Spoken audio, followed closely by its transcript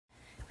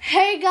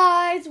Hey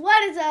guys,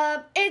 what is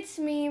up? It's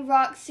me,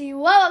 Roxy.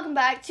 Welcome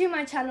back to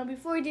my channel.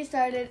 Before we get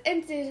started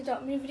into today's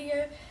Adopt Me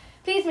video,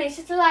 please make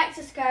sure to like,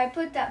 subscribe,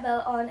 put that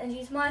bell on, and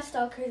use my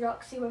star code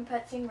Roxy when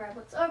purchasing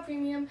Roblox or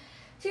Premium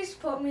to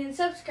support me, and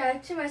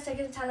subscribe to my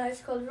second channel.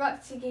 It's called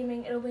Roxy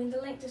Gaming. It'll be in the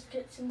link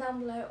description down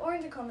below or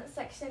in the comment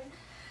section.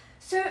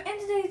 So in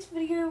today's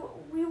video,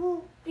 we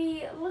will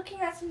be looking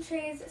at some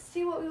trades,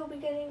 see what we will be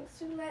getting.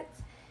 So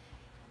let's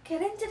get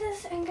into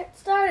this and get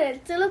started.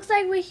 So it looks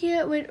like we're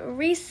here with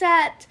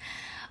Reset,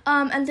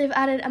 and they've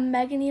added a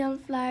Mega Neon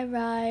Fly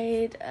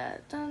Ride,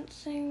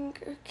 dancing.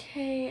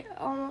 Okay,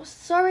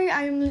 sorry,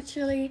 I'm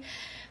literally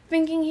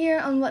thinking here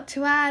on what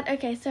to add.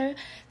 Okay, so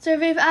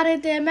they've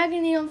added the Mega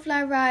Neon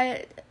Fly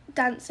Ride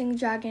dancing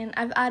dragon.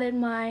 I've added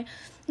my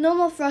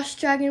normal frost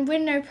dragon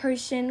with no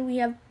potion. We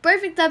have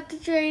both accepted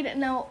the trade.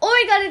 Now all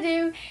we gotta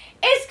do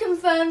is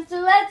confirm. So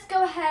let's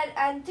go ahead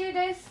and do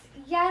this.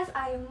 Yes,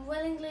 I am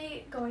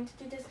willingly going to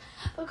do this.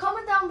 But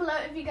comment down below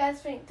if you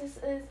guys think this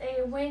is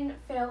a win,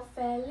 fail,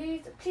 fair,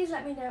 lose. Please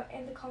let me know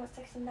in the comment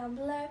section down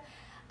below.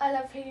 I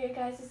love hearing your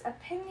guys'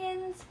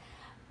 opinions.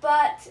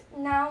 But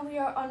now we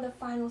are on the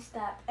final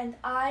step, and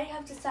I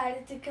have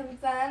decided to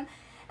confirm.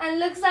 And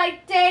looks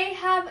like they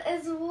have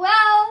as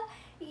well.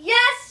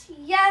 Yes,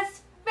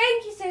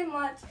 thank you so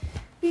much.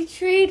 The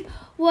trade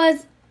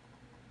was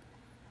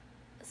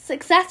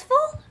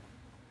successful?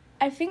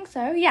 I think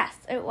so. Yes,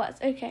 it was.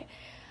 Okay.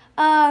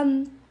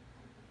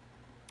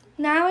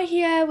 Now we're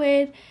here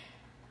with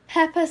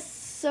Pepper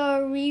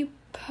Soripo.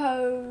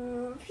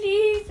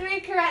 Please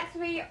recorrect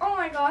me. Oh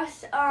my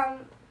gosh.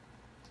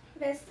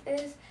 This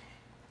is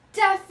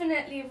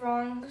definitely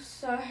wrong.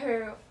 So,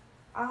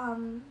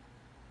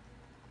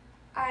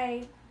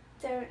 I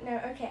don't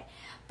know. Okay.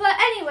 But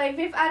anyway,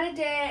 we've added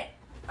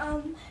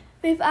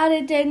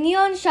the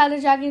Neon Shadow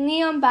Dragon,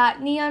 Neon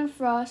Bat, Neon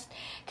Frost,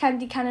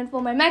 Candy Cannon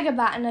for my Mega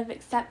Bat, and I've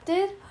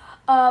accepted.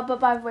 But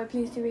by the way,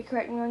 please do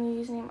recorrect me on your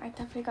username. I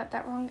definitely got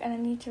that wrong, and I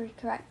need to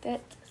recorrect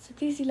it. So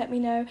please do let me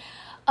know.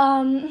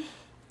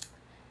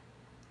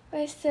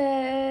 Where's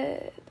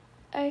the...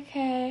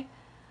 Okay.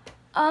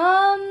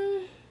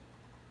 I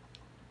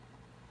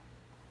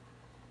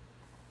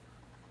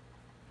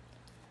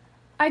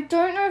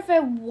don't know if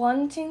they're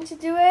wanting to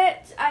do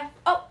it.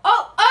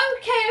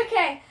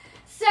 Okay.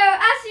 So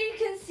as you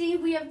can see,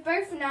 we have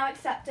both now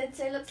accepted.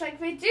 So it looks like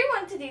they do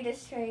want to do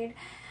this trade.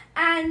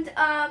 And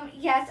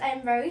yes,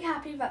 I'm very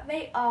happy that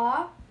they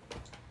are,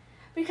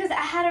 because I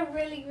had a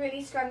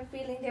really strong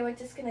feeling they were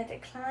just going to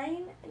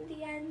decline in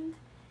the end.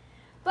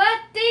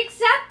 But they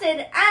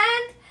accepted,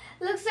 and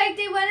looks like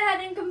they went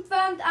ahead and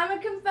confirmed. I'm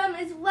going to confirm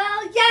as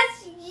well.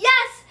 Yes!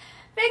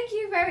 Thank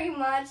you very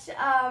much.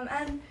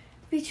 And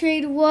the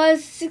trade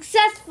was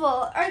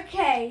successful.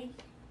 Okay.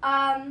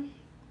 Now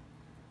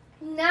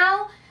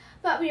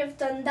that we have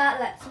done that,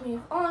 let's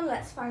move on.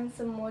 Let's find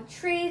some more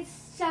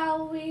trades,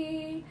 shall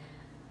we?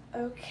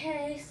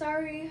 Okay,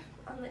 sorry,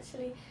 I'm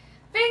literally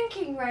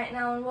thinking right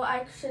now on what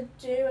I should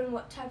do and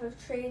what type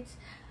of trades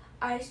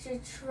I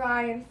should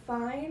try and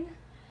find,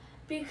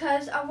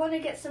 because I want to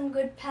get some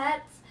good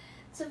pets,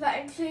 so that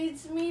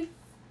includes me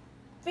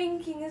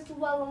thinking as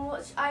well on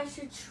what I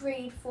should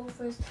trade for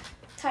those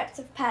types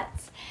of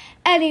pets.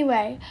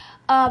 Anyway,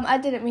 I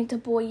didn't mean to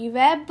bore you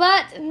there,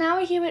 but now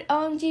we're here with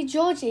OMG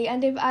Georgie,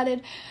 and they've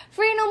added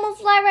 3 normal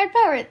fly ride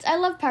parrots. I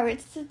love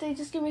parrots, they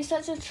just give me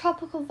such a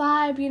tropical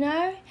vibe, you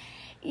know?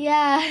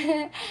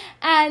 Yeah,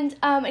 and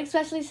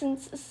especially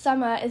since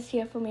summer is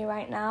here for me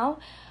right now,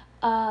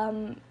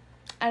 and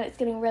it's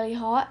getting really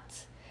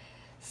hot,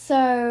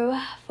 so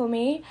for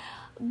me,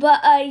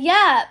 but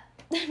yeah,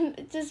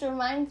 it just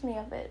reminds me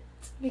of it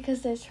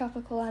because there's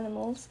tropical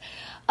animals.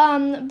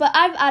 But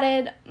I've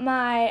added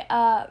my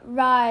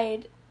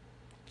ride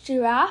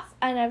giraffe,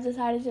 and I've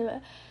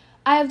added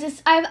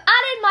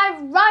my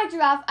ride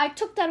giraffe. I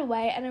took that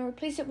away and I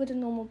replaced it with a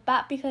normal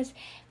bat because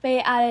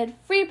they added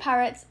 3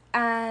 parrots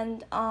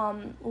and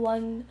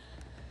 1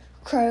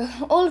 crow.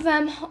 All of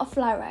them are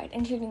fly ride,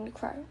 including the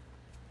crow.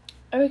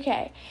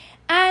 Okay,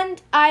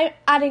 and I'm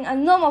adding a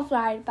normal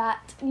fly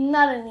bat,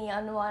 not a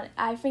neon one.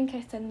 I think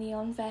I said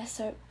neon there,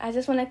 so I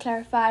just want to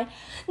clarify.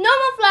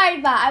 Normal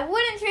fly bat. I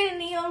wouldn't trade a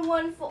neon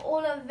one for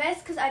all of this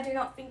because I do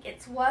not think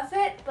it's worth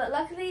it. But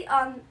luckily,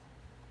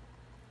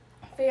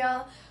 they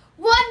are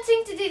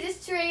wanting to do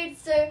this trade,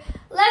 so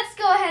let's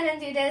go ahead and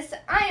do this.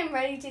 I am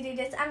ready to do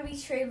this, and the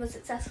trade was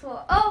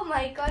successful. Oh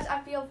my gosh,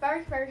 I feel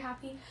very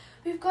happy.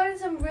 We've gotten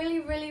some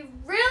really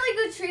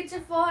good trades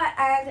so far,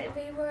 and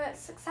they were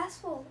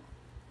successful.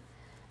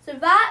 So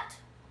that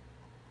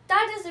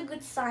is a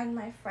good sign,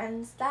 my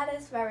friends. That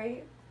is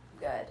very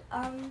good.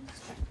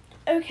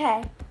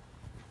 Okay.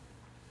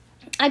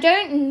 I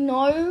don't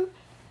know.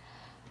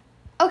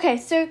 Okay,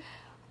 so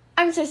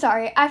I'm so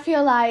sorry. I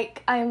feel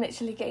like I am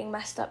literally getting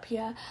messed up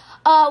here.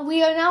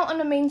 We are now on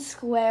the main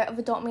square of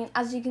Adopt Me.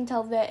 As you can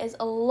tell, there is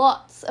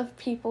lots of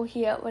people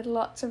here with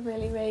lots of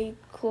really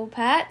cool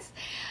pets.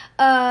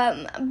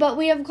 But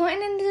we've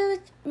gotten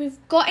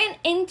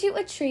into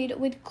a trade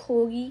with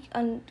Corgi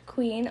and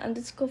Queen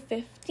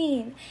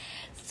 _15.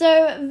 So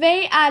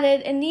they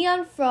added a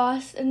neon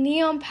frost, a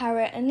neon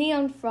parrot, a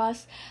neon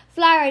frost,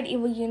 flower-eyed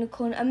evil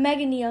unicorn, a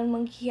mega neon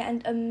monkey,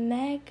 and a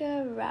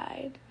mega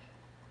ride.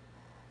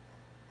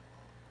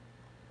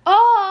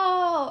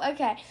 Oh,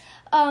 okay.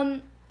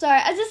 Sorry,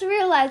 I just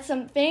realized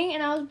something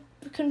and I was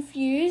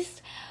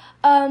confused.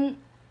 Okay.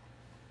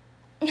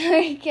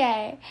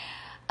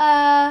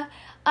 I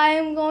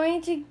am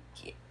going to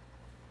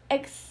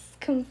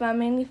confirm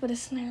mainly for the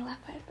snow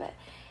leopard, but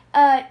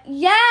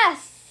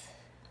yes.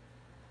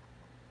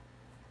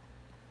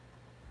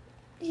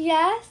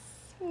 Yes,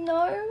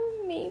 no,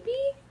 maybe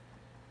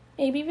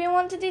they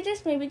want to do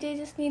this, maybe they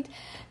just need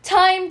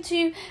time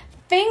to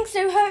think,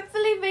 so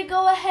hopefully they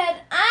go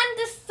ahead and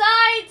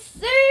decide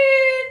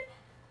soon.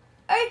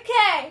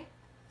 Okay,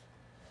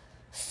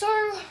 so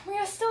we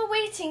are still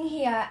waiting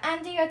here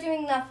and they are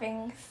doing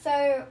nothing,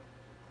 so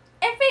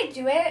if they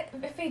do it,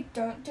 if they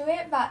don't do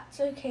it, that's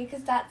okay,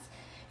 because that's,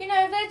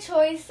 their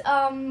choice.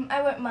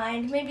 I won't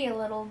mind, maybe a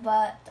little,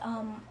 but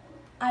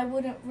I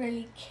wouldn't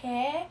really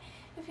care,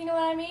 if you know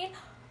what I mean.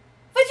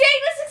 The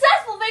trade was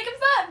successful, they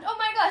confirmed. Oh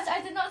my gosh,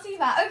 I did not see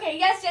that. Okay,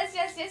 yes.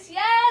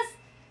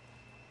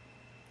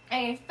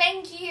 Okay,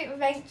 thank you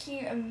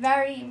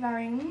very,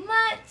 very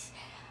much.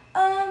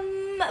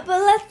 But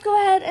let's go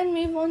ahead and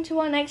move on to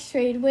our next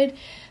trade with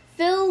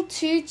Phil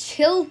to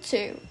Chill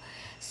to.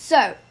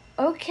 So,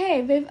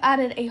 okay, they've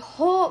added a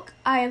hawk.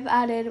 I have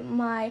added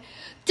my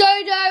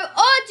dodo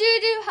or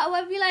doodoo,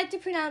 however you like to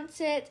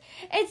pronounce it.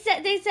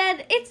 They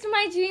said, it's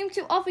my dream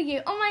to offer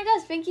you. Oh my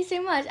gosh, thank you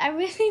so much. I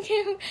really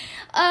do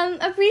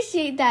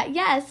appreciate that.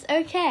 Yes,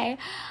 okay.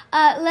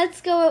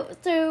 Let's go.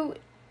 So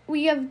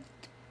we have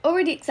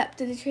already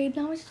accepted the trade.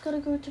 Now we just got to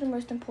go to the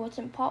most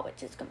important part,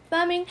 which is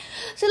confirming.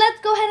 So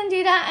let's go ahead and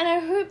do that. And I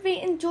hope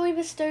they enjoy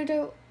this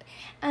dodo.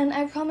 And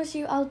I promise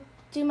you I'll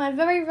do my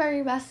very,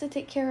 very best to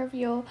take care of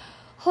your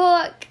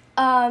hawk,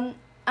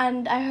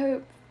 and I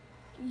hope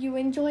you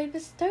enjoy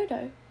this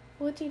dodo,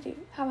 or doodoo,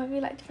 however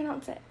you like to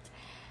pronounce it.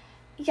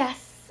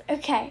 Yes,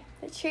 okay,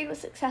 the trade was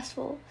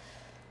successful.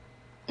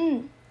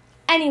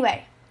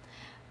 Anyway,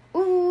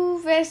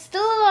 there's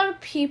still a lot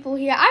of people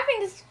here. I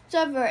think this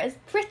server is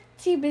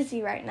pretty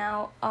busy right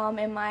now,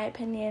 in my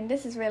opinion.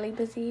 This is really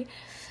busy.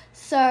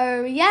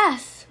 So,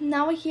 yes,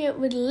 now we're here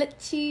with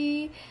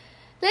Litchi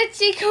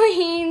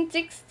Queen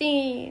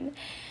 16.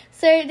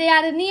 So they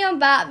had a neon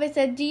bat. They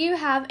said, do you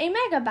have a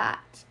mega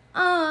bat?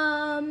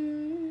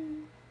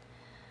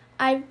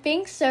 I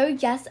think so.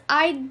 Yes,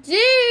 I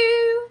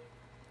do.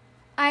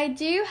 I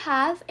do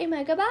have a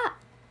mega bat.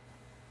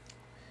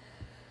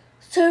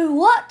 So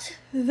what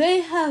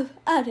they have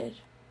added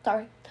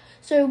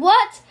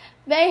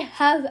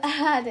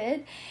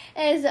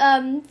is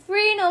 3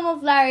 normal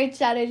flowery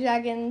shadow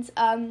dragons,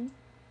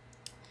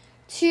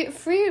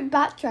 3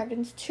 bat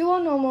dragons, 2 are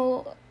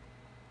normal.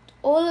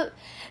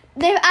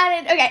 They've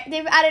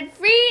added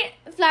 3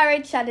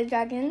 flowered shadow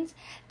dragons,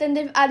 then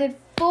they've added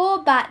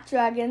 4 bat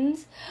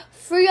dragons,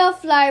 3 are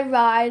fly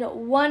ride,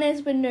 1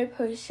 is with no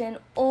potion,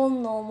 all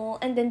normal,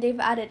 and then they've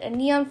added a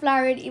neon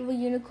flowered evil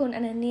unicorn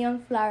and a neon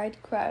flowered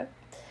crow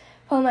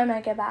for my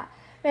mega bat.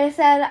 They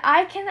said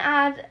I can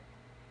add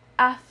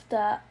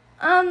after.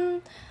 I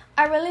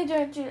really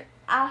don't do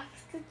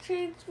after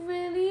trades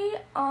really.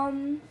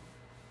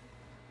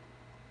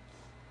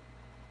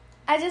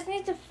 I just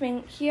need to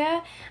think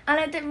here,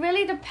 and it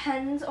really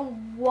depends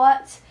on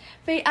what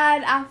they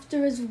add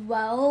after as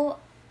well.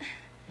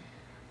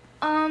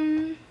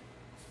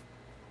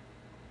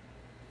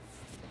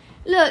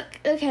 Look.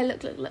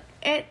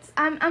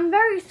 I'm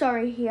very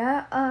sorry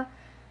here.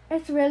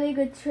 It's a really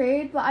good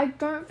trade, but I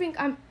don't think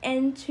I'm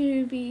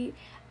into the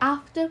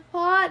after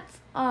parts.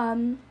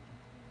 And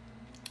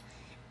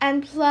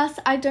plus,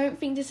 I don't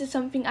think this is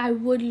something I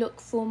would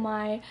look for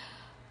my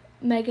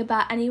mega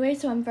bat anyway,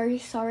 so I'm very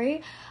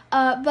sorry.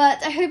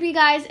 But I hope you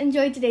guys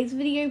enjoyed today's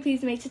video.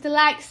 Please make sure to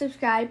like,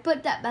 subscribe,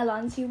 put that bell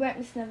on so you won't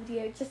miss another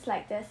video just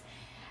like this.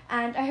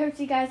 And I hope to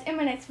see you guys in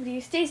my next video.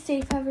 Stay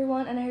safe,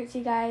 everyone, and I hope to see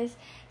you guys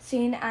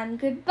soon, and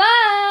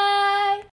goodbye!